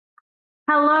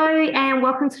Hello and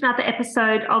welcome to another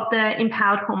episode of the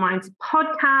Empowered Hormones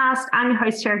podcast. I'm your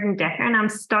host, Sheridan Decker, and I'm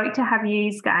stoked to have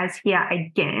you guys here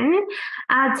again.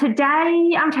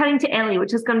 Today, I'm chatting to Elly,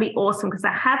 which is going to be awesome because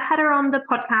I have had her on the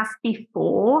podcast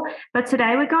before, but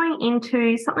today we're going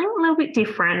into something a little bit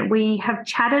different. We have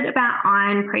chatted about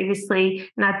iron previously,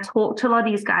 and I've talked to a lot of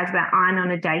these guys about iron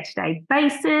on a day-to-day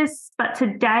basis, but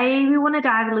today we want to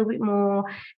dive a little bit more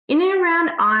in and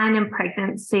around iron and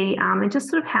pregnancy and just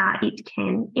sort of how it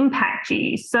can impact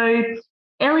you. So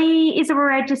Elly is a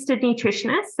registered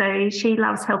nutritionist, so she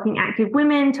loves helping active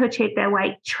women to achieve their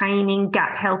weight training,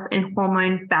 gut health and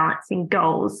hormone balancing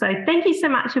goals. So thank you so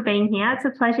much for being here. It's a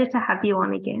pleasure to have you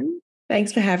on again.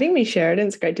 Thanks for having me, Sheridan.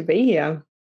 It's great to be here.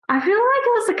 I feel like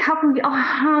it was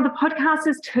the podcast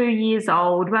is 2 years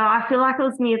old. Well, I feel like it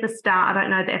was near the start. I don't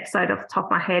know the episode off the top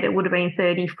of my head. It would have been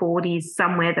 30, 40s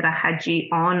somewhere that I had you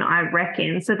on, I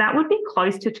reckon. So that would be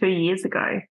close to 2 years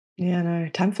ago. Yeah, no,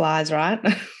 time flies, right?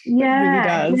 Yeah, it really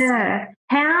does. Yeah.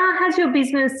 How has your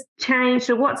business changed,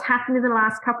 or what's happened in the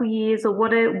last couple of years, or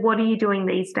what are you doing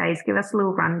these days? Give us a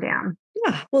little rundown.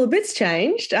 Yeah, well, a bit's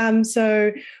changed.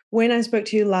 So when I spoke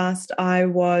to you last, I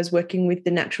was working with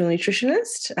the natural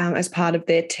nutritionist as part of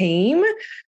their team,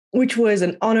 which was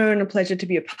an honour and a pleasure to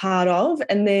be a part of.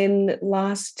 And then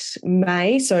last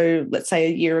May, so let's say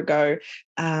a year ago,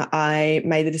 I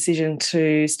made the decision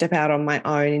to step out on my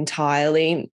own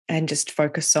entirely and just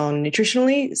focus on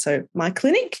nutritionally, so my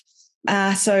clinic.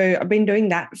 So I've been doing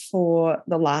that for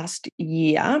the last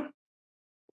year,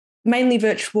 mainly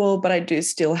virtual, but I do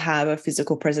still have a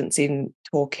physical presence in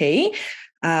Torquay.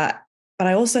 But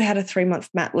I also had a 3-month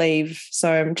mat leave,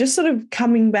 so I'm just sort of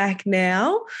coming back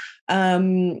now.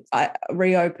 I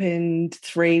reopened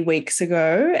 3 weeks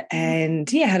ago and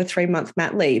had a 3-month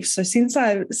mat leave. So since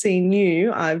I've seen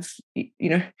you, I've,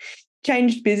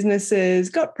 changed businesses,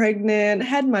 got pregnant,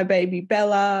 had my baby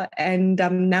Bella, and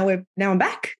now I'm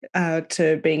back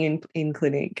to being in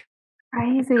clinic.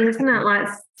 Crazy, isn't it? Like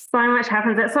so much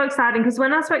happens. That's so exciting because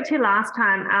when I spoke to you last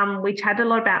time, we chatted a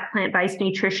lot about plant-based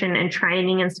nutrition and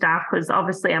training and stuff because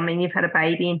obviously, you've had a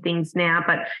baby and things now,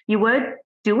 but you were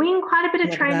doing quite a bit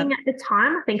of training at the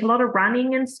time. I think a lot of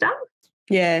running and stuff.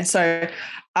 Yeah, so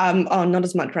not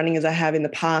as much running as I have in the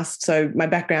past. So my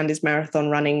background is marathon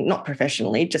running, not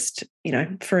professionally, just,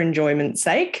 for enjoyment's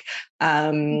sake,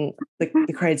 the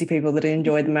crazy people that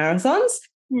enjoy the marathons.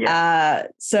 Yeah.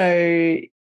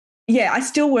 I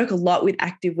still work a lot with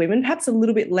active women, perhaps a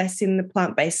little bit less in the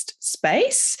plant-based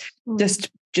space, just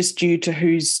due to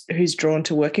who's drawn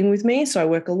to working with me. So I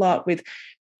work a lot with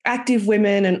active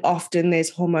women, and often there's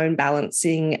hormone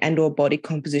balancing and or body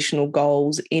compositional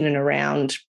goals in and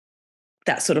around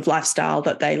that sort of lifestyle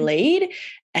that they lead.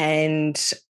 And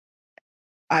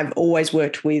I've always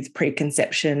worked with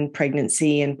preconception,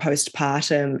 pregnancy and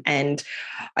postpartum. And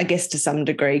I guess to some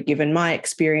degree, given my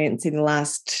experience in the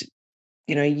last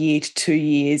year to 2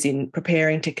 years in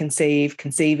preparing to conceive,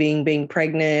 conceiving, being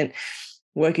pregnant,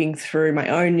 working through my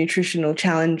own nutritional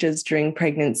challenges during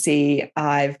pregnancy,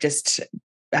 I've just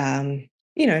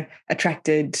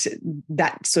attracted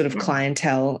that sort of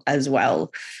clientele as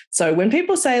well. So when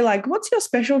people say like, what's your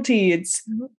specialty? It's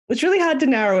really hard to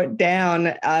narrow it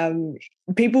down.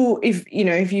 People, if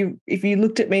you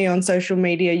looked at me on social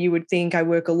media, you would think I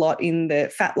work a lot in the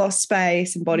fat loss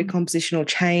space and body compositional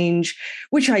change,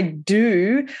 which I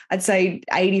do. I'd say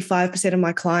 85% of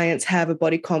my clients have a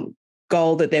body comp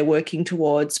goal that they're working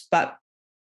towards, but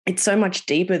it's so much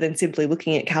deeper than simply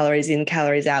looking at calories in,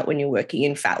 calories out when you're working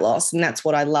in fat loss. And that's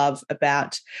what I love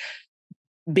about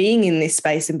being in this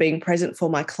space and being present for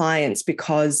my clients,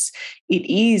 because it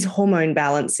is hormone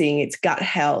balancing, it's gut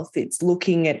health, it's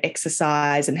looking at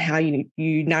exercise and how you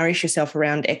nourish yourself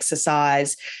around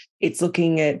exercise. It's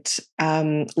looking at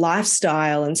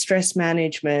lifestyle and stress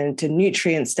management and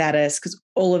nutrient status, because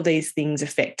all of these things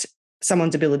affect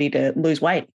someone's ability to lose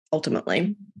weight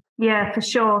ultimately. Yeah, for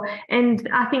sure. And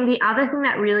I think the other thing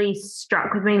that really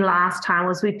struck with me last time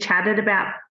was we chatted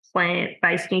about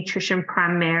plant-based nutrition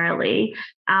primarily,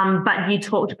 but you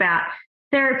talked about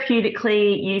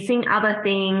therapeutically using other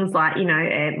things like,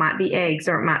 it might be eggs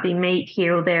or it might be meat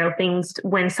here or there, or things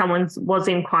when someone was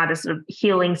in quite a sort of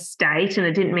healing state. And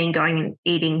it didn't mean going and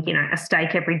eating, a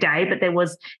steak every day, but there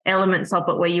was elements of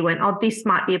it where you went, oh, this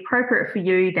might be appropriate for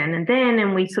you then and then.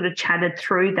 And we sort of chatted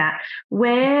through that.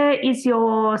 Where is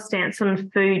your stance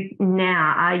on food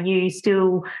now? Are you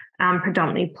still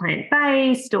predominantly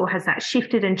plant-based, or has that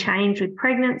shifted and changed with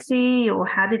pregnancy, or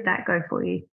how did that go for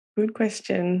you? Good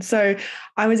question. So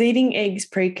I was eating eggs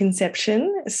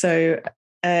pre-conception. So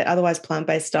otherwise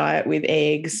plant-based diet with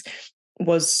eggs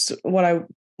was what I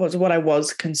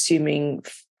was consuming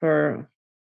for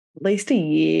least a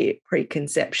year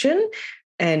preconception,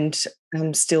 and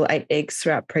still ate eggs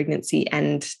throughout pregnancy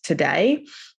and today,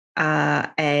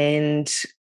 and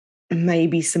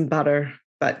maybe some butter,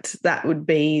 but that would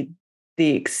be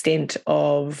the extent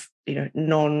of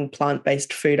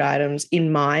non-plant-based food items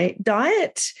in my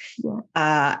diet.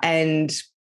 And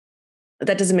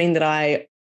that doesn't mean that I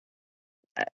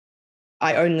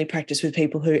only practice with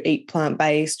people who eat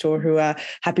plant-based or who are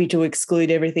happy to exclude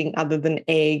everything other than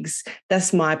eggs.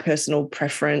 That's my personal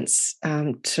preference,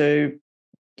 to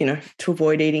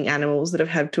avoid eating animals that have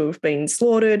had to have been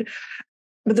slaughtered.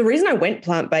 But the reason I went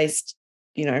plant-based,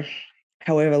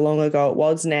 however long ago it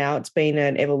was now, it's been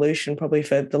an evolution probably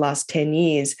for the last 10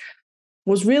 years,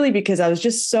 was really because I was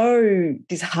just so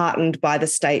disheartened by the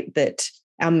state that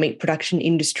our meat production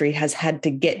industry has had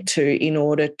to get to in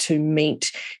order to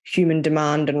meet human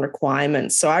demand and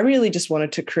requirements. So I really just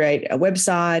wanted to create a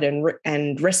website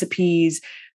and recipes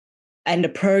and a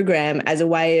program as a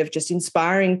way of just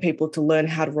inspiring people to learn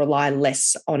how to rely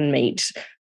less on meat.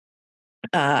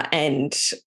 And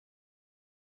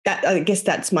that, I guess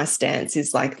that's my stance,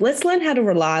 is like, let's learn how to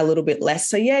rely a little bit less.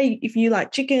 So yeah, if you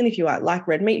like chicken, if you like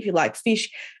red meat, if you like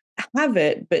fish, have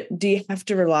it, but do you have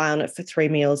to rely on it for 3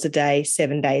 meals a day,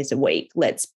 7 days a week?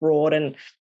 Let's broaden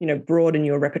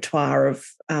your repertoire of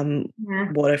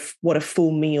what a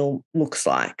full meal looks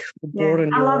like.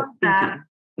 Broaden I love that.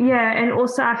 thinking. Yeah, and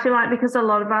also I feel like because a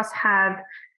lot of us have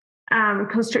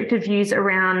constricted views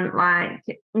around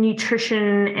like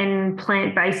nutrition and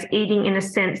plant-based eating, in a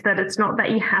sense that it's not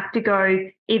that you have to go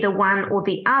either one or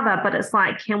the other, but it's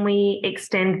like, can we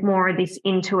extend more of this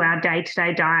into our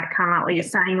day-to-day diet, kind of like what you're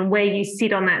saying, and where you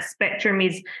sit on that spectrum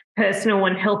is personal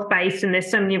and health-based, and there's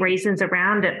so many reasons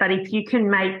around it. But if you can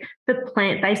make the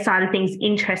plant-based side of things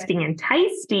interesting and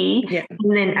tasty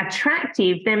and then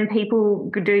attractive, then people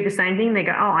could do the same thing. They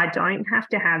go, oh, I don't have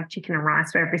to have chicken and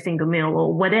rice for every single meal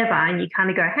or whatever. And you kind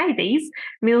of go, hey, these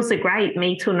meals are great,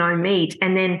 meat or no meat.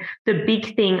 And then the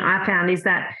big thing I found is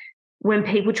that when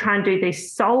people try and do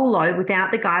this solo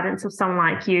without the guidance of someone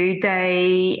like you,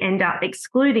 they end up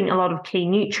excluding a lot of key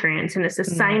nutrients. And it's the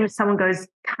same if someone goes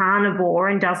carnivore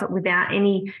and does it without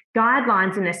any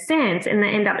guidelines, in a sense, and they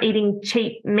end up eating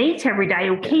cheap meat every day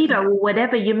or keto or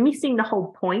whatever. You're missing the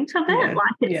whole point of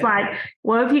it. Like,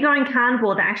 well, if you're going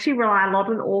carnivore, they actually rely a lot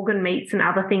on organ meats and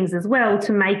other things as well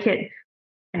to make it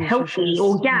healthy,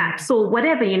 or gaps or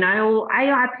whatever, or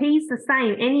AIP is the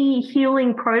same. Any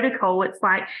healing protocol, it's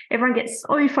like everyone gets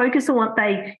so focused on what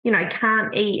they,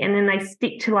 can't eat, and then they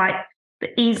stick to like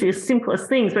the easiest, simplest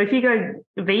things. But if you go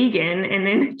vegan and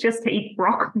then just eat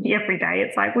broccoli every day,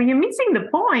 it's like, well, you're missing the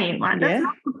point. Like, that's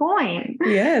not the point.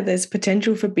 Yeah, there's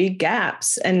potential for big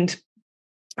gaps. And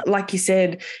like you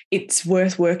said, it's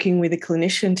worth working with a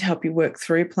clinician to help you work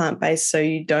through plant-based so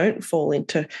you don't fall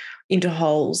into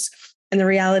holes. And the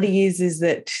reality is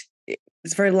that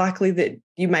it's very likely that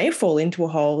you may fall into a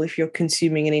hole if you're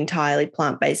consuming an entirely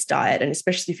plant-based diet, and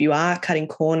especially if you are cutting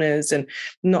corners and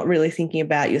not really thinking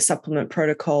about your supplement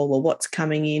protocol or what's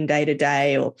coming in day to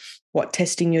day or what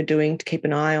testing you're doing to keep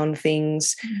an eye on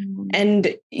things.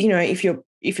 And, if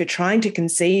you're trying to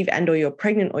conceive and or you're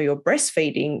pregnant or you're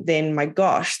breastfeeding, then my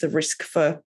gosh, the risk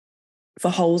for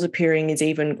holes appearing is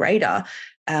even greater.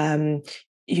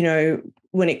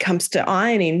 When it comes to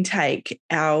iron intake,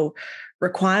 our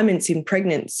requirements in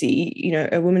pregnancy,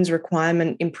 a woman's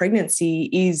requirement in pregnancy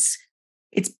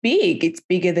it's big. It's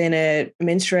bigger than a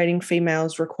menstruating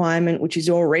female's requirement, which is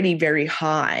already very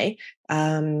high.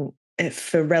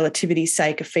 For relativity's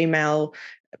sake, a female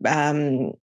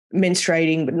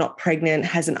menstruating but not pregnant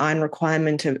has an iron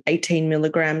requirement of 18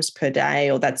 milligrams per day,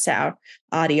 or that's our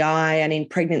RDI, and in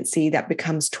pregnancy that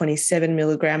becomes 27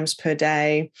 milligrams per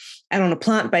day. And on a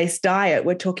plant-based diet,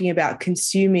 we're talking about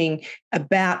consuming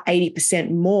about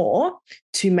 80% more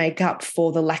to make up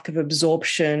for the lack of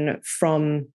absorption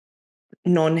from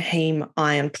non-heme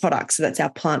iron products. So that's our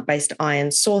plant-based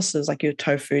iron sources like your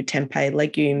tofu, tempeh,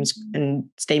 legumes and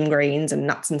steamed greens and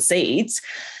nuts and seeds.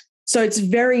 So it's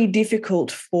very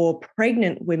difficult for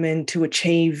pregnant women to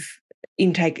achieve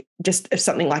intake just of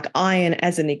something like iron,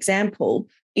 as an example,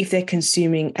 if they're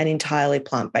consuming an entirely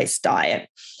plant-based diet.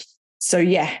 So,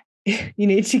 you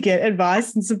need to get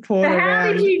advice and support around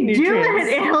how did you nutrients.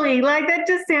 do it, Elly? Like, that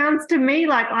just sounds to me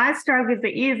like I struggle as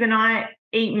it is, and I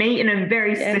eat meat and I'm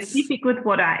very specific with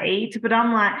what I eat. But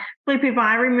I'm like, Flip, if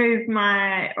I remove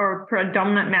or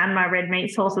predominant amount of my red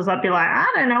meat sources, I'd be like, I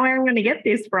don't know where I'm going to get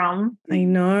this from. I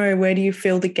know. Where do you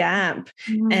fill the gap?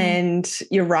 And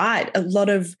you're right. A lot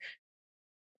of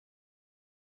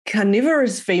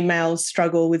carnivorous females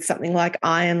struggle with something like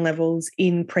iron levels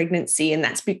in pregnancy, and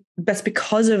that's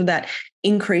because of that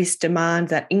increased demand,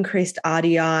 that increased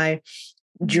RDI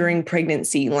during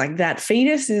pregnancy. Like that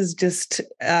fetus is just,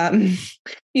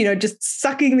 just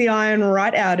sucking the iron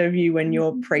right out of you when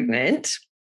you're pregnant.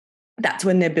 That's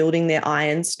when they're building their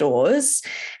iron stores.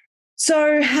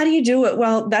 So how do you do it?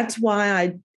 Well, that's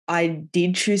why I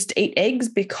did choose to eat eggs,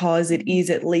 because it is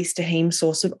at least a heme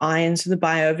source of iron, so the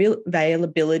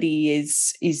bioavailability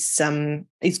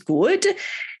is good.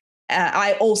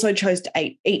 I also chose to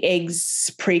eat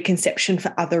eggs pre-conception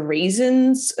for other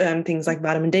reasons, things like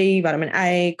vitamin D, vitamin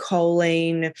A,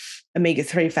 choline,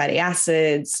 omega-3 fatty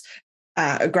acids,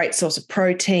 a great source of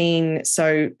protein.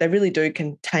 So they really do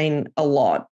contain a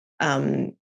lot.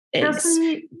 Eggs.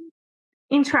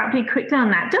 Interrupt you quickly on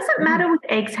that. Does it matter with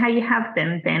eggs how you have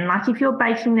them then? Like if you're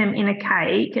baking them in a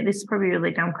cake, and this is probably a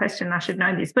really dumb question, I should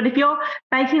know this, but if you're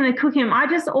baking and cooking them, I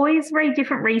just always read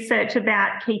different research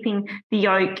about keeping the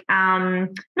yolk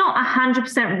not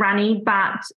 100% runny,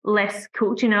 but less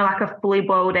cooked, like a fully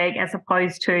boiled egg as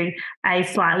opposed to a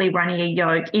slightly runnier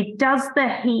yolk. Does the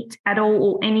heat at all,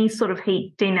 or any sort of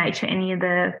heat, denature any of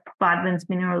the vitamins,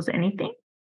 minerals, anything?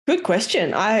 Good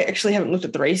question. I actually haven't looked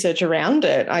at the research around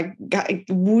it. It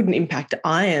wouldn't impact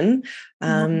iron.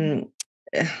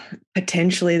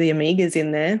 Potentially the omegas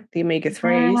in there, the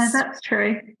omega-3s. Yeah, that's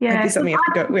true. Yeah, that'd be something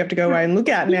we have to go away and look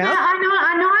at now. Yeah, I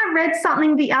know. I read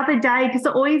something the other day, because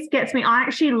it always gets me. I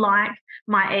actually like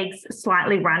my eggs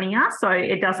slightly runnier, so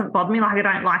it doesn't bother me. Like I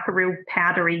don't like a real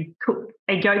powdery cooked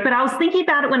egg yolk. But I was thinking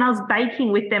about it when I was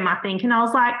baking with them, I think, and I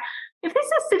was like, if this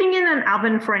is sitting in an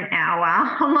oven for an hour,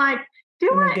 I'm like,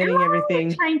 am I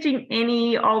really changing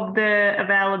any of the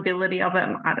availability of it?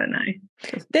 I don't know.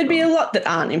 There'd be a lot that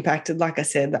aren't impacted. Like I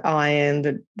said, the iron,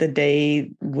 the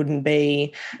D wouldn't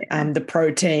be, the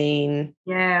protein.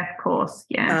 Yeah, of course.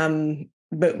 Yeah.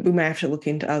 But we may have to look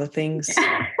into other things.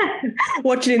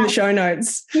 Watch it in the show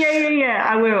notes. Yeah.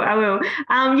 I will.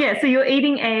 So you're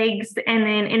eating eggs, and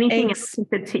then anything else in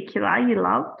particular you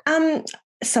love?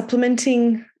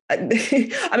 Supplementing.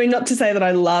 I mean, not to say that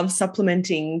I love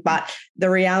supplementing, but the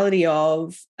reality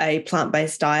of a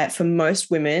plant-based diet for most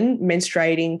women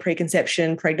menstruating,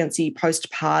 preconception, pregnancy,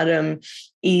 postpartum,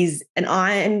 is an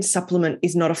iron supplement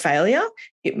is not a failure.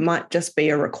 It might just be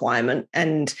a requirement.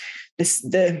 And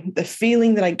the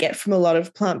feeling that I get from a lot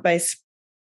of plant-based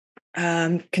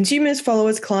consumers,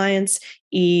 followers, clients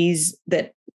is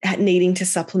that needing to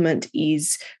supplement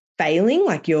is failing,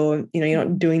 like you're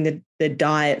not doing the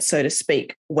diet, so to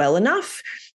speak, well enough.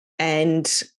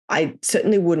 And I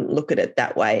certainly wouldn't look at it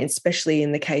that way, especially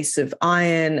in the case of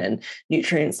iron and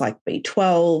nutrients like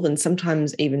B12 and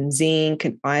sometimes even zinc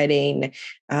and iodine.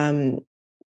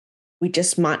 We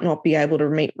just might not be able to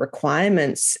meet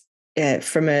requirements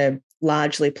from a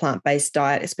largely plant-based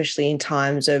diet, especially in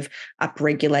times of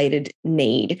upregulated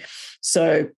need.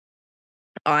 So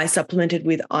I supplemented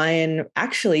with iron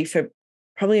actually for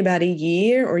probably about a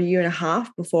year or a year and a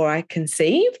half before I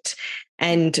conceived,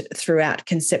 and throughout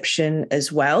conception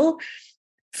as well,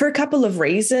 for a couple of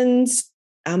reasons.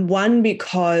 One,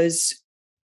 because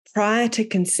prior to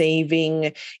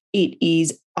conceiving, it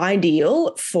is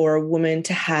ideal for a woman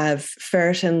to have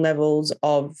ferritin levels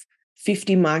of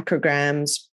 50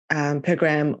 micrograms per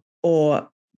gram,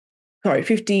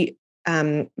 50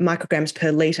 micrograms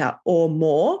per litre or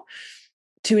more,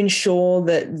 to ensure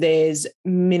that there's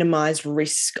minimised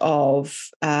risk of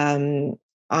iron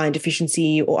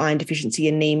deficiency or iron deficiency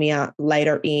anemia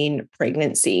later in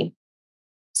pregnancy.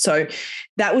 So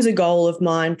that was a goal of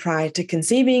mine prior to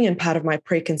conceiving and part of my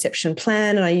preconception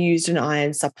plan, and I used an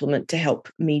iron supplement to help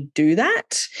me do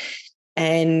that.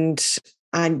 And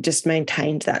I just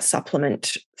maintained that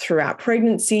supplement throughout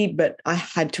pregnancy, but I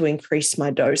had to increase my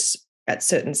dose at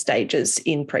certain stages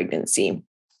in pregnancy.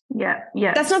 Yeah.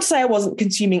 That's not to say I wasn't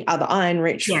consuming other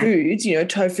iron-rich foods.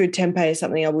 Tofu, tempeh is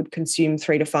something I would consume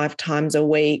 3 to 5 times a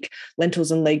week.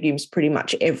 Lentils and legumes pretty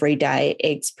much every day.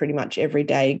 Eggs pretty much every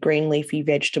day. Green leafy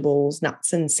vegetables,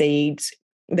 nuts and seeds,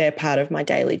 they're part of my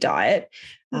daily diet.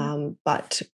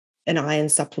 But an iron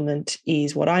supplement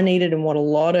is what I needed and what a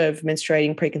lot of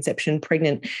menstruating, preconception,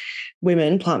 pregnant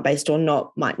women, plant-based or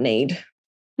not, might need.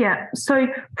 Yeah. So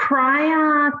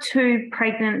prior to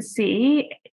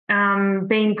pregnancy,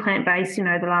 being plant-based,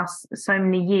 the last so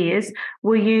many years,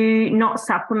 were you not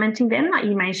supplementing them? Like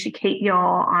you managed to keep your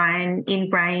iron in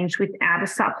range without a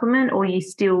supplement, or you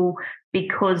still,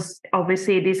 because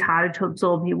obviously it is harder to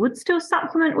absorb, you would still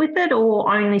supplement with it,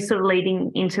 or only sort of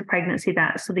leading into pregnancy,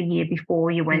 that sort of year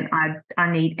before you went, I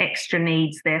need extra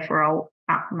needs, therefore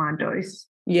up my dose.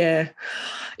 Yeah.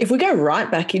 If we go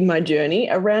right back in my journey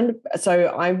I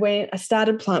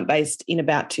started plant-based in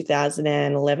about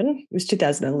 2011. It was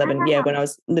 2011, when I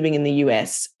was living in the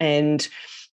US. And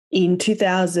in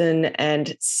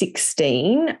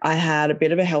 2016, I had a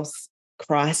bit of a health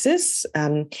crisis,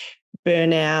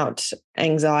 burnout,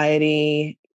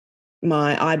 anxiety.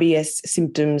 My IBS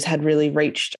symptoms had really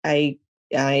reached a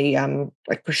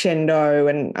crescendo,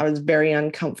 and I was very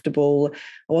uncomfortable.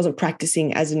 I wasn't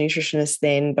practicing as a nutritionist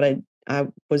then, but I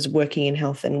was working in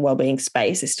health and wellbeing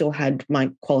space. I still had my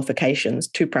qualifications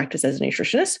to practice as a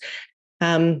nutritionist.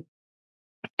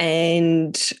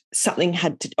 And something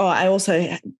I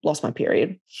also lost my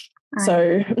period. Right.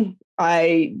 So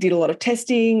I did a lot of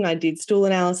testing. I did stool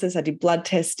analysis. I did blood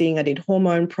testing. I did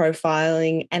hormone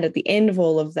profiling. And at the end of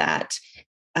all of that,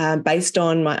 based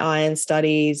on my iron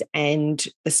studies and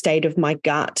the state of my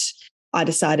gut, I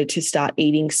decided to start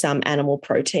eating some animal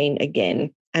protein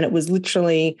again. And it was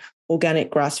literally organic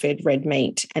grass-fed red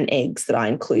meat and eggs that I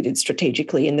included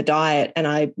strategically in the diet. And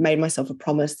I made myself a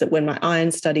promise that when my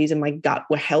iron studies and my gut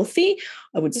were healthy,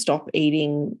 I would stop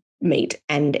eating meat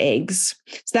and eggs.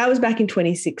 So that was back in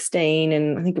 2016.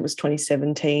 And I think it was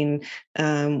 2017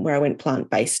 where I went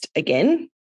plant-based again.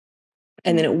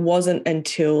 And then it wasn't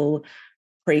until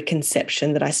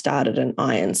preconception that I started an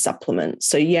iron supplement.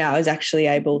 So I was actually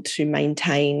able to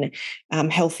maintain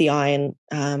healthy iron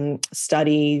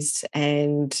studies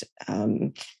and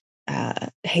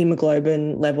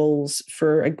hemoglobin levels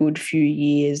for a good few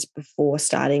years before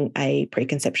starting a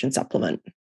preconception supplement.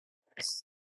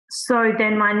 So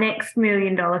then my next $1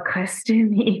 million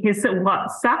question is,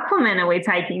 what supplement are we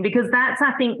taking? Because that's,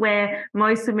 I think, where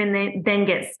most women then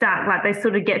get stuck. Like, they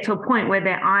sort of get to a point where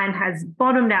their iron has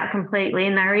bottomed out completely,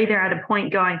 and they're either at a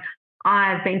point going,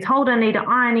 I've been told I need an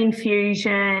iron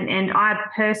infusion, and I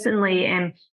personally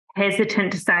am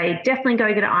hesitant to say definitely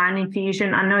go get an iron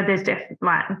infusion. I know there's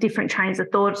different trains of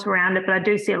thoughts around it, but I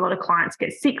do see a lot of clients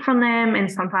get sick from them,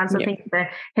 and sometimes I think the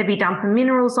heavy dump of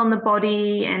minerals on the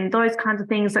body and those kinds of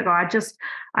things. Like,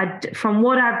 from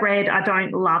what I've read, I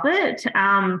don't love it.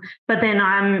 But then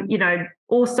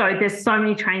also there's so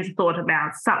many trains of thought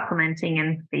about supplementing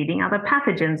and feeding other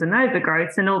pathogens and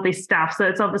overgrowths and all this stuff. So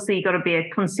it's obviously got to be a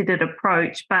considered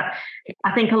approach. But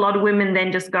I think a lot of women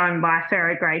then just go and buy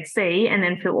ferrograde C and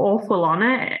then feel awful on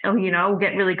it, or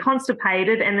get really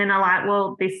constipated, and then are like,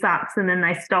 well, this sucks. And then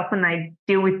they stop and they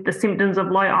deal with the symptoms of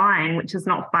low iron, which is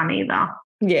not fun either.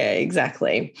 Yeah,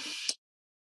 exactly.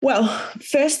 Well,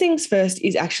 first things first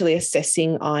is actually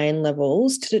assessing iron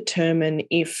levels to determine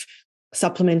if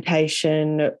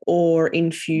supplementation or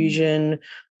infusion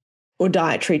or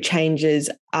dietary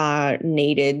changes are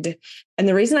needed. And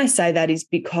the reason I say that is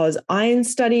because iron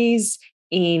studies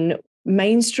in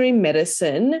mainstream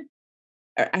medicine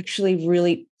are actually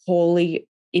really poorly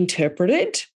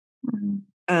interpreted. Mm-hmm.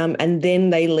 And then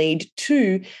they lead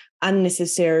to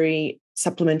unnecessary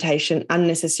supplementation,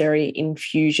 unnecessary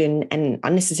infusion, and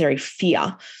unnecessary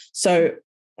fear. So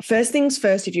first things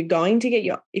first, if you're going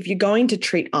to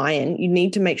treat iron, you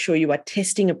need to make sure you are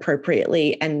testing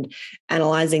appropriately and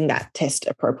analyzing that test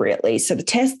appropriately. So the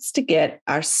tests to get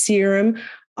are serum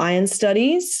iron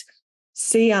studies,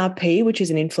 CRP, which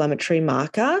is an inflammatory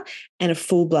marker, and a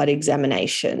full blood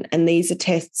examination. And these are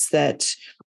tests that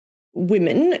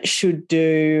women should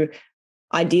do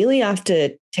ideally after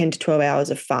 10 to 12 hours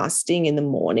of fasting in the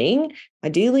morning,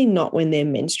 ideally not when they're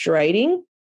menstruating,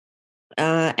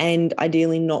 and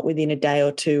ideally not within a day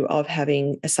or two of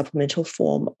having a supplemental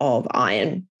form of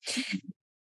iron.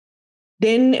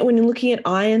 Then when you're looking at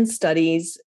iron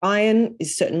studies, iron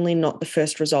is certainly not the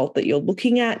first result that you're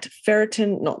looking at.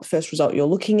 Ferritin, not the first result you're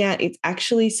looking at. It's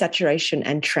actually saturation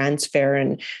and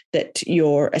transferrin that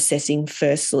you're assessing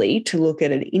firstly to look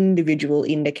at an individual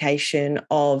indication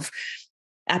of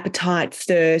appetite,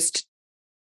 thirst,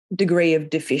 degree of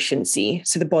deficiency.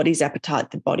 So the body's appetite,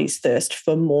 the body's thirst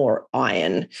for more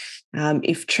iron.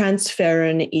 If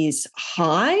transferrin is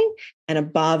high and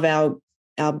above the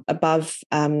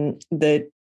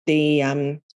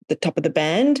top of the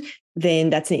band, then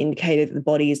that's an indicator that the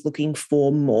body is looking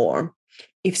for more.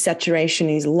 If saturation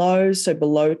is low, so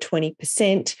below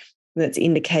 20%, that's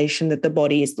indication that the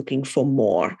body is looking for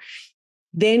more.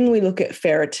 Then we look at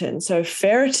ferritin. So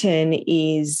ferritin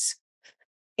is,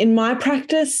 in my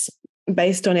practice,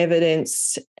 based on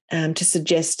evidence to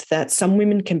suggest that some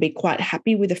women can be quite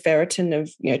happy with a ferritin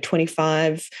of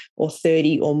 25 or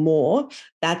 30 or more.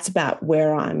 That's about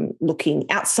where I'm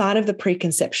looking outside of the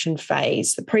preconception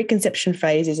phase. The preconception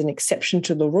phase is an exception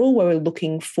to the rule where we're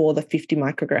looking for the 50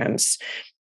 micrograms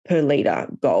per litre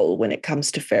goal when it comes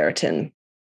to ferritin.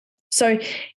 So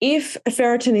if a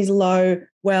ferritin is low,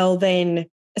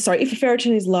 if a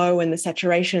ferritin is low and the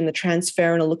saturation and the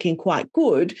transferrin are looking quite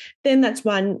good, then that's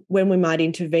when we might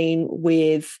intervene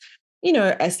with,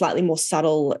 a slightly more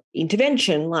subtle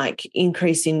intervention, like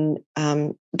increase in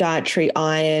dietary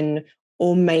iron,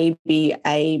 or maybe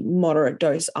a moderate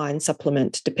dose iron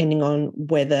supplement, depending on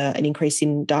whether an increase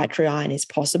in dietary iron is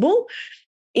possible.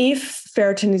 If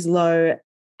ferritin is low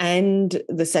and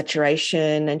the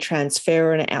saturation and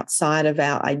transferrin are outside of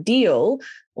our ideal,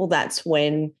 well, that's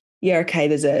when,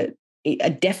 there's a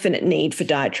definite need for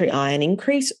dietary iron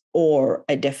increase or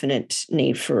a definite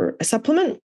need for a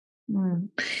supplement.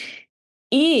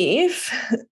 If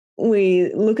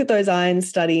we look at those iron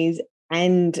studies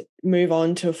and move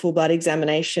on to a full blood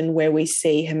examination where we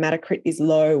see hematocrit is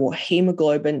low or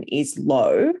hemoglobin is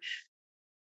low,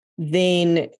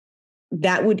 then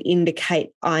that would indicate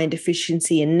iron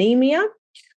deficiency anemia,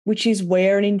 which is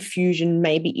where an infusion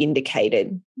may be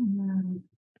indicated.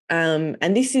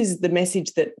 And this is the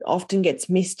message that often gets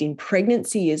missed in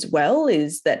pregnancy as well,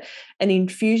 is that an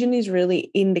infusion is really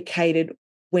indicated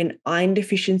when iron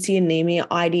deficiency anemia,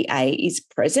 IDA, is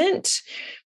present.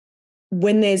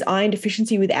 When there's iron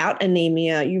deficiency without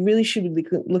anemia, you really should be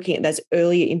looking at those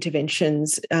earlier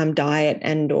interventions, diet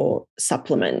and or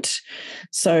supplement.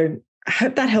 So I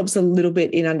hope that helps a little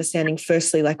bit in understanding,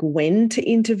 firstly, like when to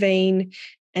intervene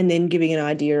and then giving an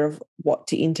idea of what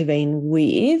to intervene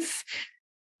with.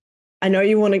 I know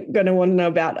you're going to want to know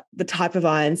about the type of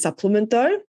iron supplement,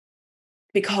 though,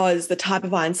 because the type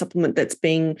of iron supplement that's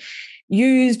being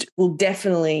used will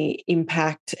definitely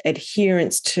impact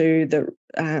adherence to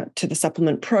the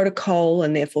supplement protocol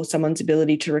and therefore someone's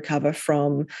ability to recover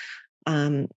from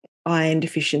iron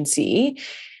deficiency.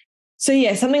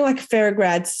 So, something like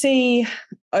Ferrograd C,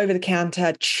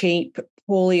 over-the-counter, cheap,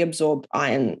 poorly absorbed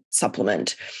iron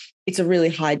supplement. It's a really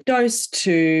high dose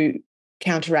to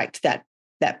counteract that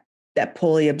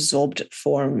poorly absorbed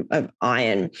form of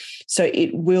iron. So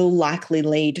it will likely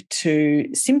lead to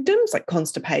symptoms like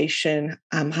constipation,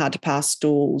 hard to pass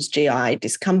stools, GI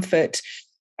discomfort.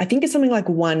 I think it's something like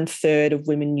 1/3 of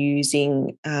women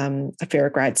using a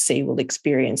Ferrograd C will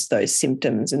experience those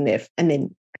symptoms and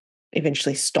then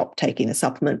eventually stop taking the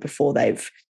supplement before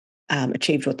they've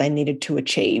achieved what they needed to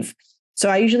achieve. So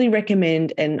I usually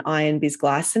recommend an iron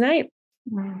bisglycinate.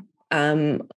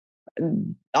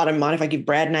 I don't mind if I give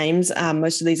brand names.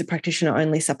 Most of these are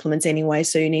practitioner-only supplements anyway,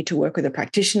 so you need to work with a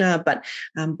practitioner, but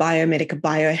Biomedica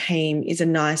BioHeme is a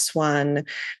nice one.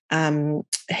 Heme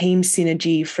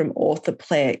Synergy from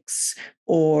Orthoplex,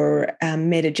 or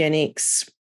Metagenics,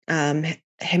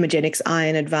 Hemogenics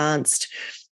Iron Advanced.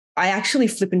 I actually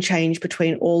flip and change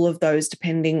between all of those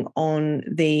depending on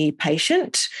the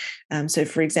patient. So,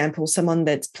 for example, someone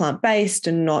that's plant-based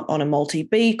and not on a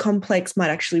multi-B complex might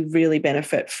actually really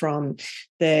benefit from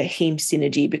the Heme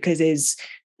Synergy because there's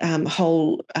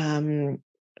whole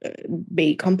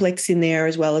B complex in there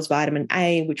as well as vitamin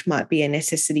A, which might be a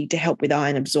necessity to help with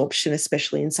iron absorption,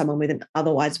 especially in someone with an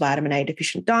otherwise vitamin A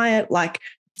deficient diet, like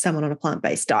someone on a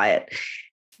plant-based diet.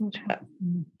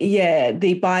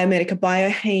 The Biomedica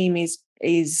BioHeme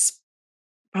is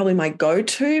probably my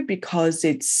go-to because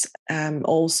it's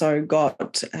also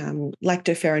got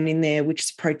lactoferrin in there, which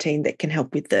is a protein that can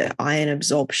help with the iron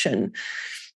absorption.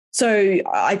 So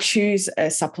I choose a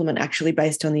supplement actually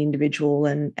based on the individual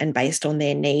and based on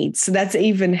their needs. So that's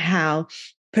even how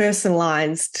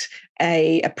personalized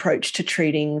a approach to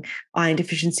treating iron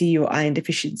deficiency or iron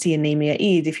deficiency anemia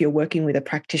is. If you're working with a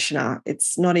practitioner,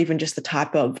 it's not even just the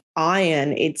type of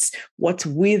iron, it's what's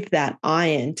with that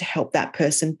iron to help that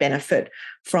person benefit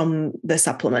from the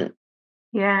supplement.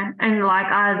 Yeah, and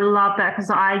I love that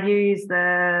because I use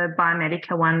the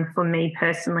Biomedica one for me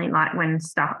personally, like when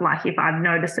stuff, like if I've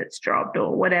noticed it's dropped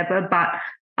or whatever. But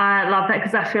I love that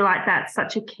because I feel like that's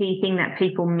such a key thing that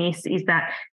people miss, is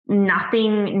that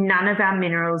none of our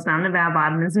minerals, none of our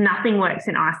vitamins, nothing works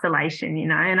in isolation,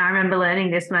 And I remember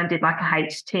learning this when I did like a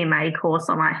HTMA course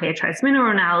on like hair trace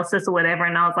mineral analysis or whatever.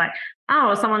 And I was like,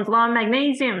 oh, someone's low on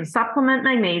magnesium, supplement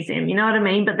magnesium, you know what I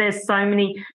mean? But there's so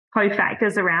many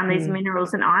cofactors around these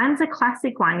minerals, and iron's a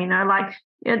classic one, like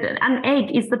an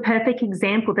egg is the perfect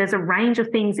example. There's a range of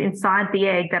things inside the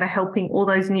egg that are helping all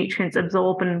those nutrients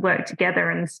absorb and work together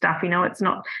and stuff. It's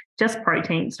not just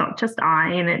protein, it's not just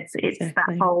iron, it's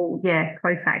exactly. That whole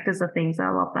cofactors of things.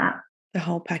 I love that, the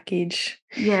whole package.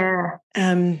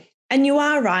 And you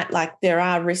are right, like there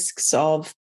are risks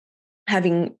of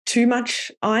having too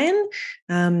much iron,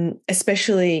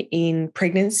 especially in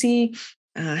pregnancy.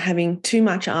 Having too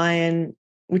much iron,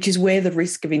 which is where the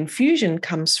risk of infusion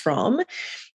comes from,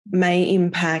 may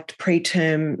impact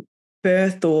preterm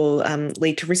birth or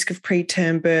lead to risk of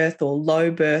preterm birth or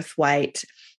low birth weight,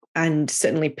 and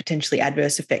certainly potentially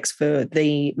adverse effects for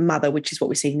the mother, which is what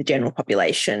we see in the general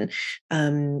population.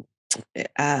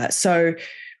 So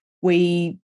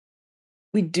we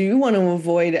do want to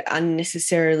avoid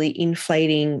unnecessarily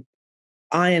inflating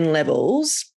iron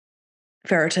levels,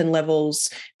 ferritin levels,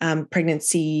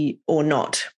 pregnancy or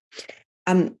not.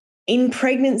 In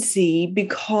pregnancy,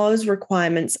 because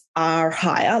requirements are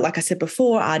higher, like I said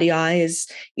before, RDI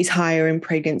is higher in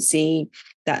pregnancy.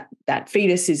 That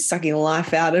fetus is sucking the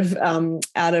life out of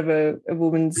a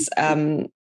woman's iron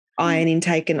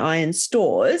intake and iron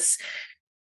stores.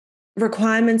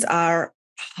 Requirements are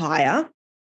higher,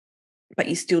 but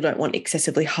you still don't want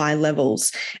excessively high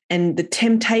levels. And the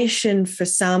temptation for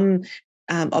some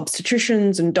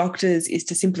obstetricians and doctors is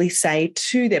to simply say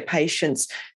to their patients,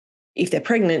 if they're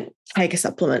pregnant, take a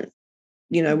supplement.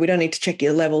 We don't need to check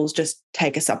your levels, just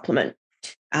take a supplement.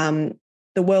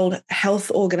 The World Health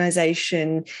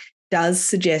Organization does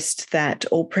suggest that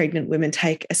all pregnant women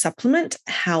take a supplement.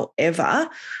 However,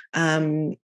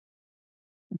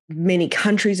 many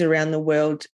countries around the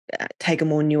world take a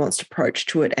more nuanced approach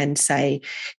to it and say,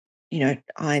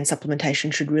 iron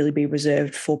supplementation should really be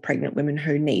reserved for pregnant women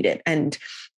who need it. And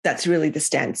that's really the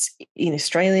stance in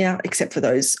Australia, except for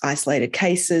those isolated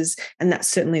cases. And that's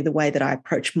certainly the way that I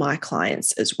approach my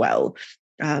clients as well.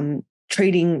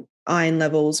 Treating iron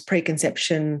levels,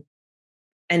 preconception,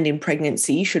 and in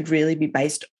pregnancy should really be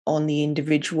based on the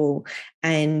individual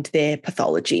and their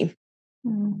pathology.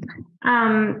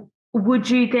 Would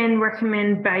you then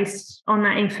recommend, based on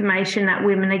that information, that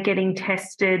women are getting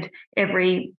tested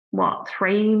every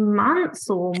 3 months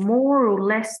or more or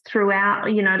less throughout,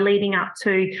 leading up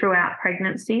to throughout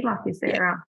pregnancy? Like, is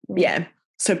there Yeah.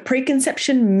 So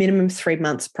preconception, minimum 3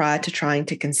 months prior to trying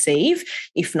to conceive,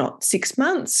 if not 6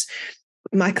 months.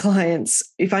 My clients,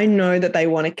 if I know that they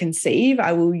want to conceive,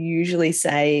 I will usually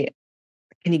say,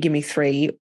 can you give me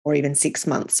 3 or even 6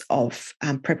 months of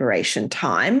preparation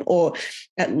time, or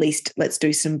at least let's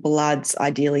do some bloods,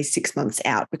 ideally 6 months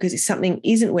out, because if something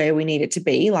isn't where we need it to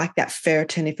be, like that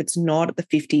ferritin, if it's not at the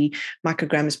 50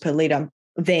 micrograms per litre,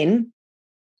 then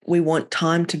we want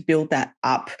time to build that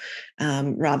up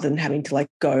rather than having to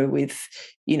go with,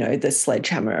 the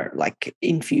sledgehammer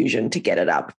infusion to get it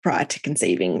up prior to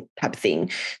conceiving type of thing.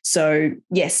 So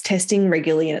yes, testing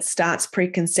regularly, and it starts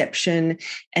preconception.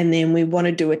 And then we want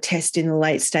to do a test in the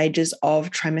late stages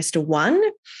of trimester 1.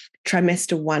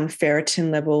 Trimester 1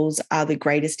 ferritin levels are the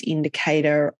greatest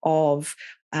indicator of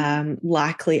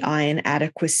likely iron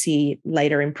adequacy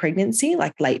later in pregnancy,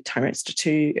 like late trimester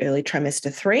 2, early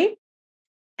trimester 3.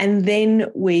 And then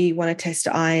we want to test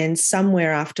iron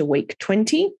somewhere after week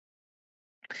 20,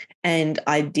 and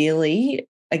ideally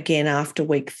again after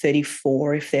week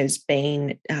 34 if there's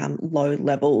been low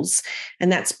levels.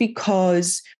 And that's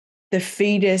because the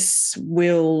fetus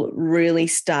will really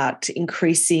start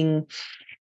increasing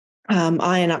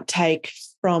iron uptake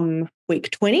from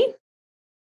week 20.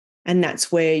 And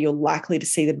that's where you're likely to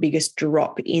see the biggest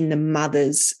drop in the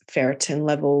mother's ferritin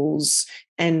levels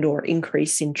and or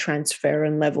increase in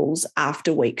transferrin levels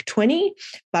after week 20,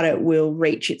 but it will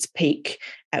reach its peak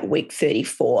at week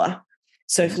 34.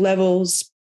 So if levels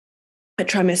at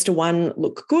trimester 1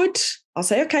 look good, I'll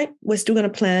say, okay, we're still going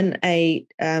to plan a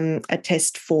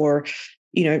test for,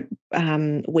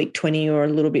 week 20 or a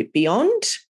little bit beyond.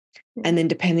 And then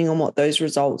depending on what those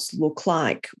results look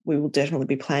like, we will definitely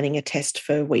be planning a test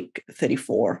for week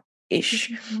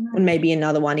 34-ish, and maybe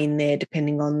another one in there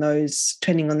depending on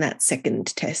that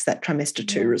second test, that trimester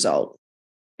 2 result.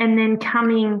 And then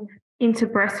coming into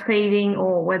breastfeeding,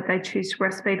 or whether they choose to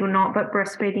breastfeed or not, but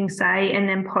breastfeeding, say, and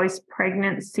then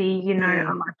post-pregnancy,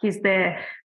 is there,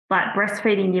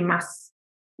 breastfeeding, you must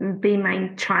be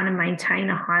trying to maintain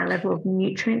a high level of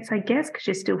nutrients, I guess, because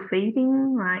you're still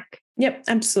feeding, Yep,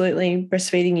 absolutely.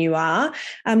 Breastfeeding you are.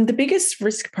 The biggest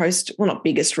risk not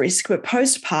biggest risk, but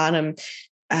postpartum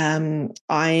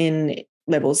iron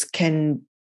levels can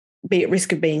be at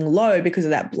risk of being low because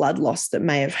of that blood loss that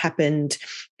may have happened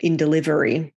in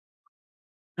delivery.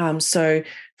 So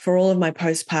for all of my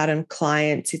postpartum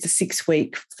clients, it's a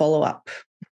 6-week follow-up,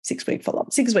 6-week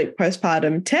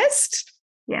postpartum test.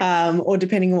 Yeah. Or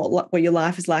depending on what your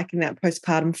life is like in that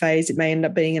postpartum phase, it may end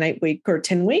up being an 8-week or a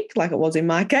 10-week, like it was in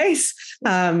my case.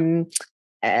 And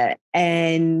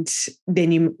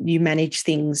then you manage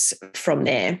things from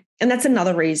there. And that's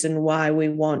another reason why we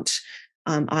want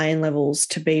iron levels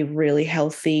to be really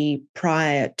healthy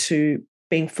prior to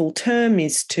being full term,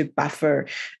 is to buffer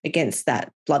against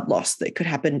that blood loss that could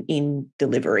happen in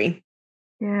delivery.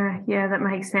 Yeah, that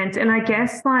makes sense. And I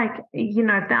guess, like,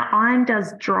 if that iron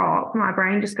does drop, my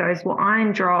brain just goes, well,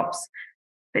 iron drops,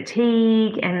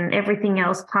 fatigue and everything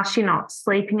else, plus you're not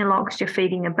sleeping a lot because you're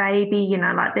feeding a baby,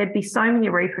 like there'd be so many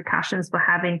repercussions for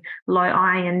having low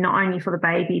iron, not only for the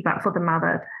baby, but for the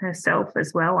mother herself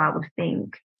as well, I would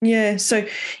think. Yeah. So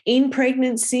in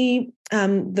pregnancy,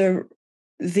 the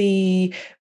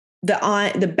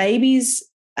baby's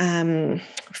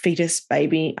fetus,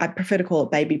 baby, I prefer to call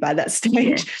it baby by that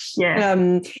stage.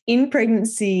 Yeah. In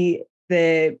pregnancy,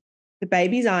 the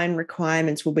baby's iron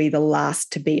requirements will be the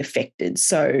last to be affected.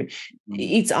 So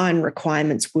its iron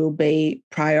requirements will be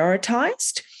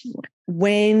prioritized.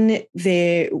 When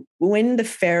the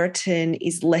ferritin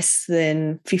is less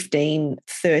than 15,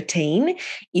 13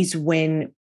 is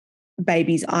when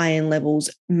baby's iron levels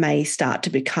may start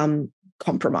to become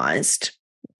compromised.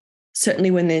 Certainly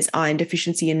when there's iron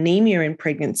deficiency anemia in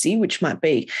pregnancy, which might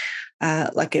be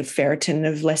like a ferritin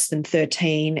of less than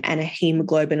 13 and a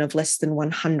hemoglobin of less than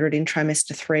 100 in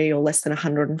trimester 3 or less than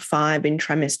 105 in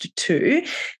trimester 2,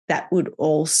 that would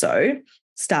also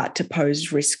start to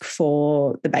pose risk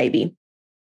for the baby.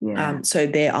 Yeah. So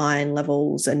their iron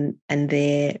levels and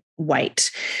their weight.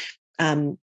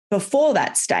 Before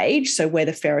that stage, so where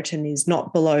the ferritin is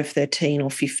not below 13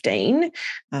 or 15,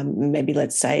 maybe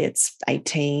let's say it's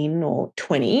 18 or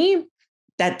 20,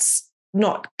 that's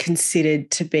not considered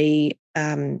to be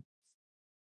iron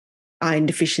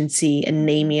deficiency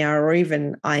anemia or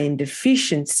even iron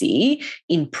deficiency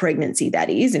in pregnancy, that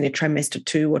is, in a trimester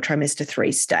 2 or trimester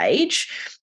 3 stage.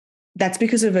 That's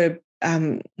because of a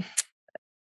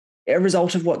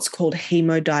result of what's called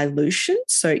hemodilution.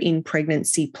 So in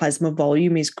pregnancy, plasma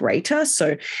volume is greater.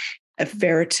 So a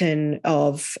ferritin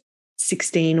of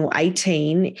 16 or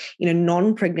 18 in a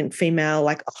non-pregnant female,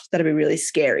 like, that'd be really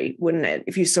scary, wouldn't it?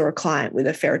 If you saw a client with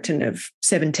a ferritin of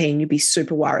 17, you'd be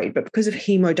super worried. But because of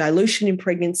hemodilution in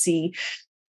pregnancy,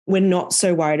 we're not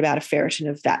so worried about a ferritin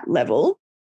of that level.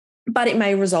 But it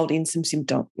may result in some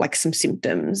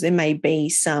symptoms. There may be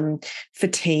some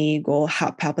fatigue or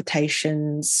heart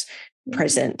palpitations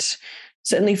present.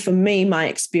 Certainly for me, my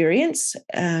experience,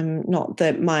 not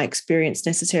that my experience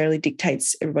necessarily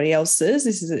dictates everybody else's.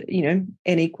 This is N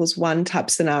equals 1 type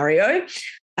scenario.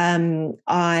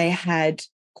 I had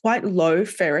quite low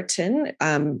ferritin.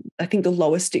 I think the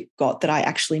lowest it got that I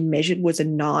actually measured was a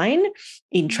 9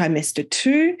 in trimester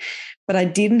 2, but I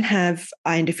didn't have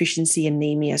iron deficiency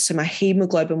anemia. So my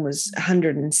hemoglobin was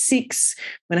 106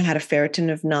 when I had a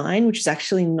ferritin of 9, which is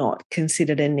actually not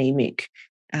considered anemic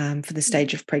for the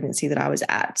stage of pregnancy that I was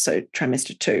at, so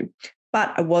trimester 2.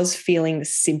 But I was feeling the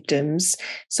symptoms.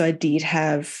 So I did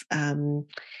have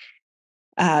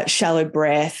shallow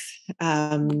breath,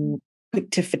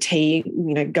 quick to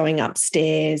fatigue, going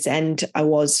upstairs, and I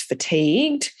was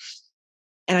fatigued.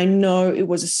 And I know it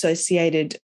was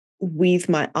associated with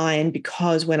my iron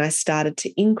because when I started to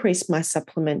increase my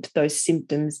supplement, those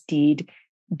symptoms did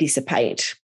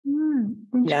dissipate.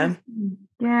 Yeah,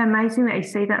 amazing that you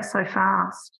see that so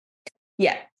fast.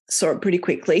 Yeah, saw it pretty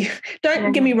quickly.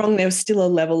 Don't get me wrong, there was still a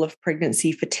level of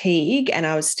pregnancy fatigue and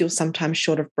I was still sometimes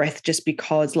short of breath just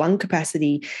because lung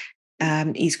capacity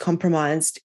is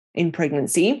compromised in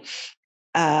pregnancy,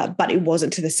 but it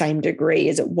wasn't to the same degree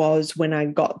as it was when I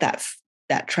got that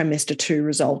trimester 2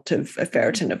 result of a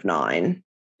ferritin of 9.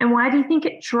 And why do you think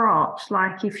it dropped?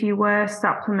 Like if you were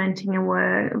supplementing and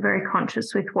were very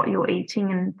conscious with what you're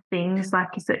eating and things, like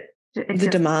is it the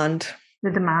demand?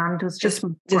 The demand was just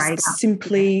greater.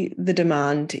 Simply the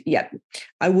demand. Yep.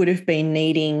 I would have been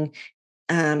needing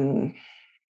at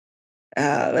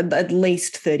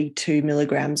least 32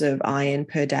 milligrams of iron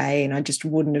per day, and I just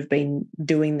wouldn't have been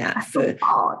doing that. That's a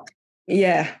lot.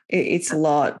 Yeah, it's a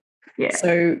lot. Yeah.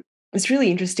 So it's really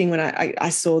interesting when I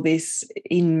saw this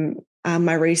in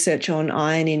my research on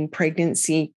iron in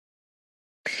pregnancy.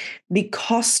 The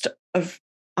cost of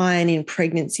iron in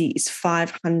pregnancy is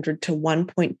 500 to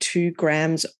 1.2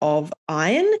 grams of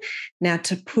iron. Now,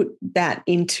 to put that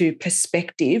into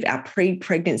perspective, our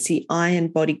pre-pregnancy iron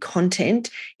body content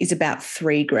is about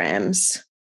 3 grams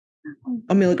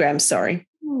or milligrams, sorry.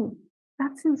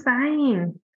 That's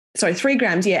insane. Sorry, 3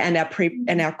 grams, yeah, and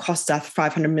our costs are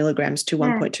 500 milligrams to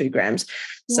 1.2 grams.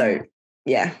 So,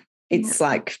 it's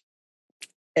like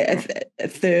a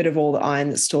third of all the iron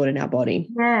that's stored in our body.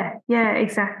 Yeah,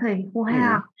 exactly.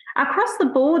 Wow. Across the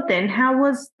board then, how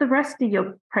was the rest of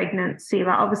your pregnancy?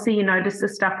 Like obviously you noticed the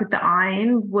stuff with the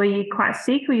iron. Were you quite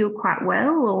sick? Were you quite well?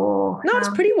 Or no, it's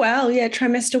pretty well. Yeah,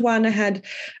 trimester 1 I had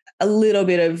a little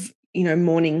bit of,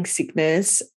 morning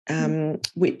sickness,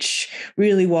 which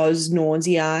really was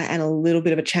nausea and a little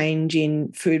bit of a change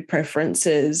in food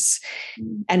preferences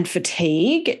and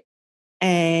fatigue.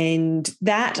 And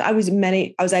that I was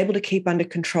able to keep under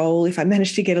control if I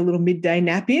managed to get a little midday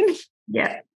nap in.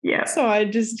 Yeah. Yeah. So I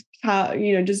just,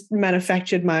 just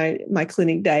manufactured my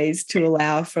clinic days to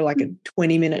allow for like a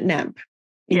 20-minute nap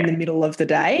in the middle of the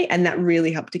day. And that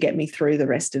really helped to get me through the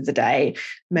rest of the day.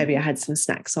 Maybe I had some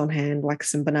snacks on hand, like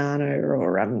some banana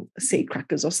or seed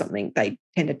crackers or something. They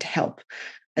tended to help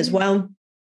as well.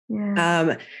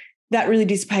 Yeah. That really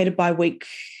dissipated by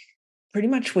pretty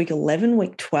much week 11,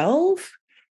 week 12.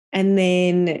 And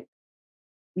then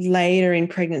later in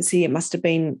pregnancy, it must have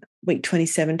been week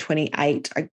 27,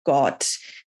 28, I got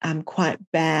quite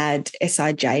bad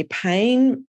SIJ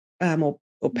pain or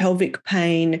pelvic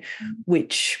pain,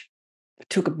 which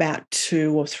took about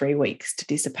 2 or 3 weeks to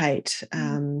dissipate.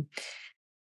 From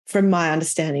my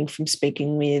understanding from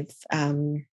speaking with,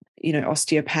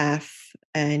 osteopath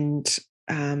and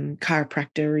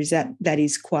chiropractor, is that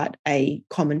is quite a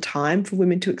common time for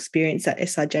women to experience that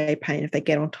SIJ pain. If they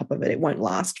get on top of it, it won't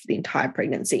last for the entire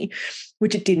pregnancy,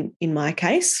 which it didn't in my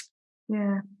case.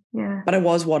 Yeah. Yeah. But I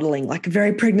was waddling like a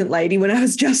very pregnant lady when I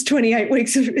was just 28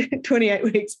 weeks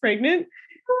pregnant.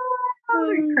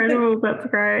 Oh, incredible. That's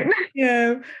great.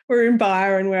 Yeah. We're in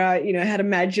Byron where I, had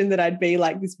imagined that I'd be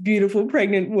like this beautiful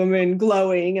pregnant woman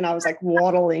glowing, and I was like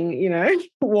waddling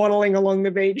along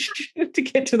the beach to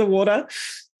get to the water.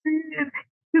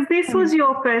 Because this was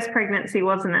your first pregnancy,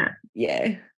 wasn't it?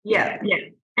 Yeah. Yeah.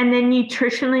 And then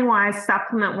nutritionally wise,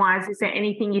 supplement wise, is there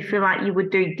anything you feel like you would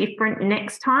do different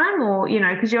next time? Or,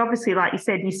 because you obviously, like you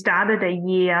said, you started a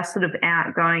year sort of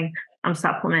out going, I'm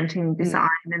supplementing this iron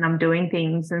and I'm doing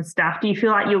things and stuff. Do you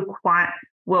feel like you're quite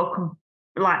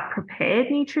prepared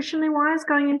nutritionally wise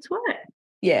going into it?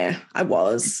 Yeah, I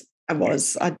was.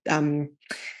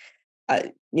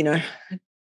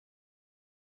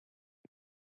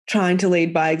 Trying to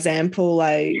lead by example.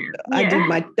 I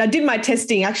did my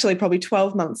testing actually probably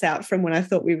 12 months out from when I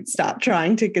thought we would start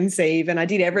trying to conceive, and I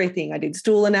did everything. I did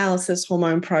stool analysis,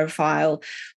 hormone profile,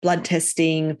 blood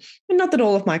testing. And not that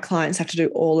all of my clients have to do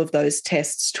all of those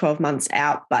tests 12 months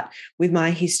out, but with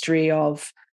my history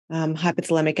of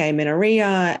hypothalamic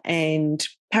amenorrhea and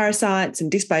parasites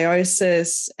and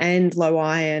dysbiosis and low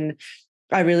iron,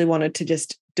 I really wanted to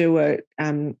just do a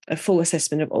full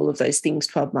assessment of all of those things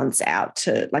 12 months out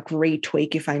to like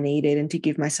retweak if I needed, and to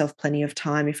give myself plenty of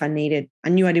time if I needed. I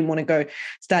knew I didn't want to go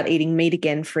start eating meat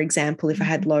again, for example, if I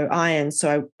had low iron. So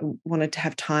I wanted to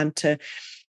have time to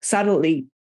slowly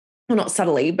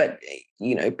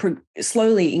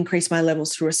increase my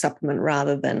levels through a supplement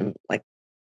rather than like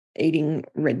eating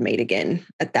red meat again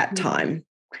at that time.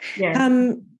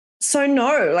 Yeah. So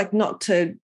no, like not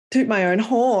to toot my own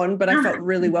horn, but I felt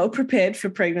really well prepared for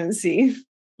pregnancy.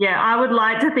 Yeah, I would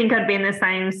like to think I'd be in the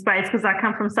same space because I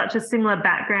come from such a similar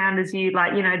background as you,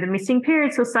 like, the missing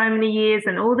periods for so many years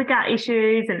and all the gut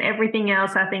issues and everything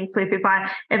else. I think, Cliff, if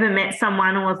I ever met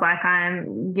someone and was like,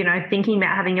 I'm, thinking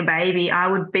about having a baby, I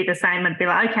would be the same. I'd be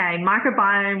like, okay,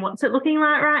 microbiome, what's it looking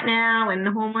like right now, and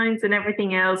hormones and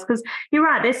everything else. Because you're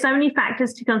right, there's so many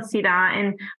factors to consider.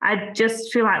 And I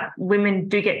just feel like women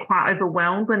do get quite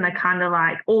overwhelmed when they're kind of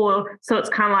like, so it's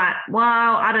kind of like,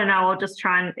 well, I don't know, I'll just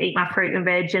try and eat my fruit and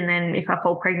veg, and then if I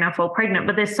fall pregnant, I fall pregnant.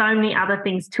 But there's so many other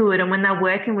things to it. And when they're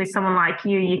working with someone like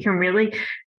you can really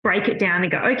break it down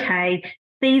and go, okay,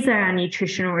 these are our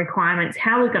nutritional requirements,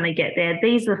 how we're going to get there.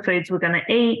 These are the foods we're going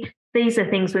to eat. These are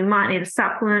things we might need to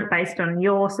supplement based on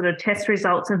your sort of test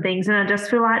results and things. And I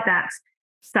just feel like that's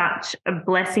such a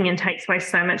blessing and takes away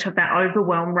so much of that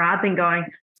overwhelm, rather than going,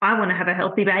 I want to have a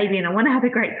healthy baby and I want to have a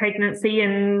great pregnancy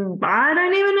and I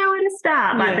don't even know where to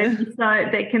start.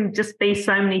 Like there can just be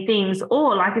so many things.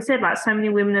 Or like I said, like so many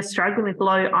women are struggling with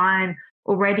low iron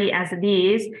already as it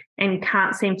is and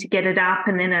can't seem to get it up,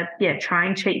 and then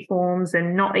trying cheat forms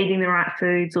and not eating the right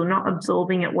foods or not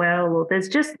absorbing it well, or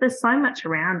there's so much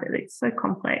around it. It's so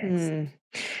complex.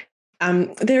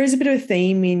 There is a bit of a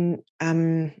theme in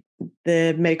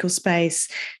the medical space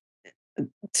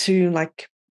to like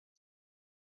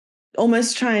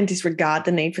almost try and disregard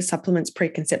the need for supplements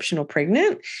preconception or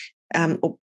pregnant,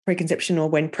 or preconception or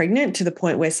when pregnant, to the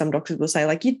point where some doctors will say,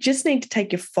 like, you just need to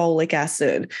take your folic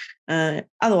acid,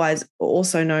 otherwise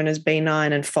also known as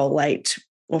B9 and folate,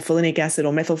 or folinic acid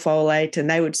or methylfolate, and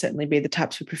they would certainly be the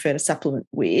types we prefer to supplement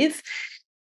with.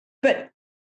 But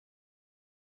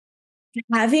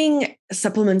having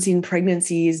supplements in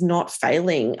pregnancy is not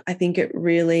failing. I think it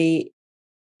really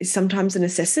is sometimes a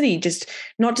necessity, just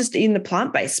not just in the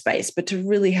plant-based space, but to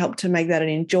really help to make that an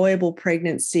enjoyable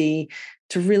pregnancy,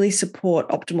 to really support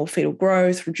optimal fetal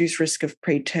growth, reduce risk of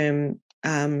preterm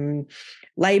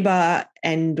labor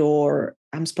and or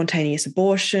spontaneous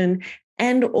abortion,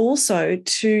 and also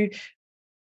to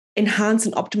enhance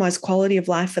and optimize quality of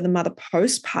life for the mother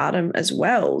postpartum as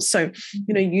well. So,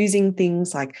 using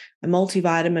things like a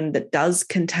multivitamin that does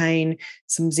contain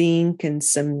some zinc and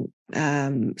some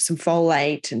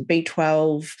folate and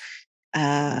B12,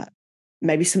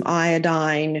 maybe some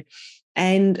iodine,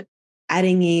 and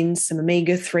adding in some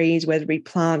omega-3s, whether it be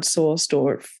plant sourced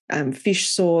or fish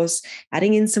source,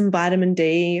 adding in some vitamin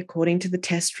D according to the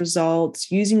test results,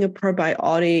 using a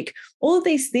probiotic. All of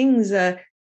these things are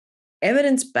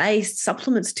evidence-based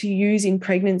supplements to use in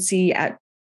pregnancy at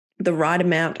the right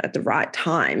amount at the right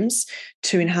times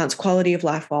to enhance quality of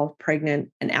life while pregnant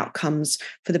and outcomes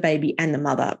for the baby and the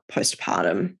mother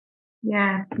postpartum.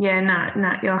 Yeah,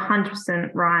 no, you're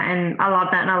 100% right. And I love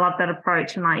that. And I love that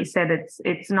approach. And like you said,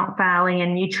 it's not failing,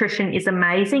 and nutrition is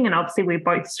amazing. And obviously we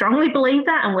both strongly believe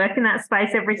that and work in that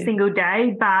space every single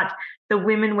day. But the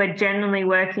women we're generally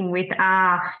working with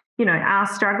are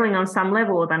struggling on some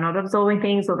level, or they're not absorbing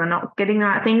things, or they're not getting the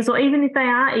right things, or even if they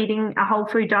are eating a whole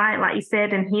food diet, like you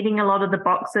said, and hitting a lot of the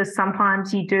boxes,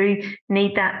 sometimes you do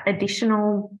need that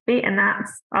additional bit, and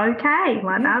that's okay.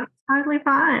 Like that's totally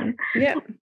fine. Yeah.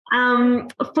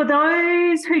 For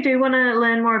those who do want to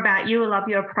learn more about you, I love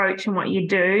your approach and what you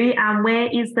do, where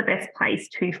is the best place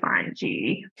to find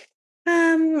you?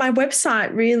 My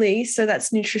website, really. So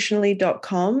that's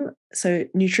nutritionally.com. So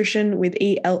nutrition with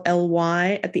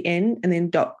ELLY at the end, and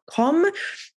then .com.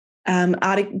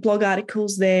 Blog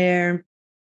articles there,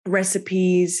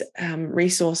 recipes,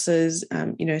 resources,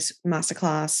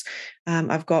 masterclass.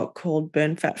 I've got called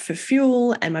Burn Fat for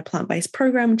Fuel, and my plant-based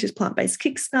program, which is Plant-Based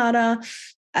Kickstarter.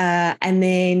 And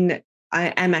then I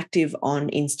am active on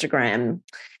Instagram.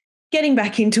 Getting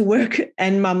back into work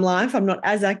and mum life, I'm not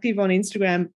as active on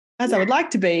Instagram as I would like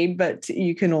to be, but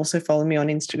you can also follow me on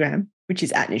Instagram, which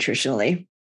is @nutritionally.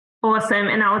 Awesome.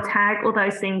 And I'll tag all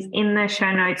those things in the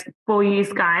show notes for you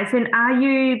guys. And are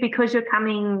you, because you're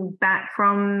coming back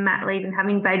from mat leave and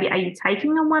having baby, are you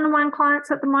taking on one-on-one clients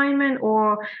at the moment,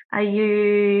 or are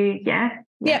you,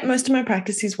 Yeah, most of my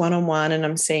practice is one-on-one, and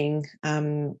I'm seeing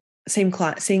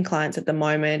clients at the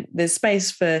moment. There's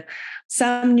space for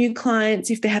some new clients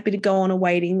if they're happy to go on a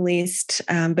waiting list,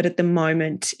 but at the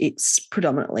moment it's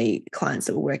predominantly clients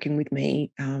that were working with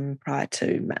me prior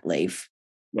to mat leave.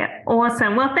 Yeah,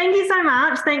 awesome. Well, thank you so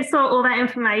much. Thanks for all that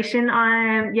information.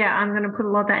 I'm going to put a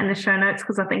lot of that in the show notes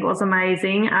because I think it was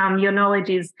amazing. Your knowledge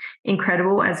is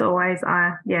incredible, as always.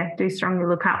 I do strongly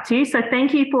look up to you. So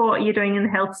thank you for what you're doing in the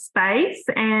health space,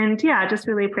 and I just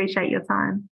really appreciate your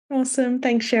time. Awesome.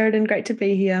 Thanks, Sheridan. Great to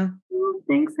be here.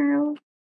 Thanks, Elle.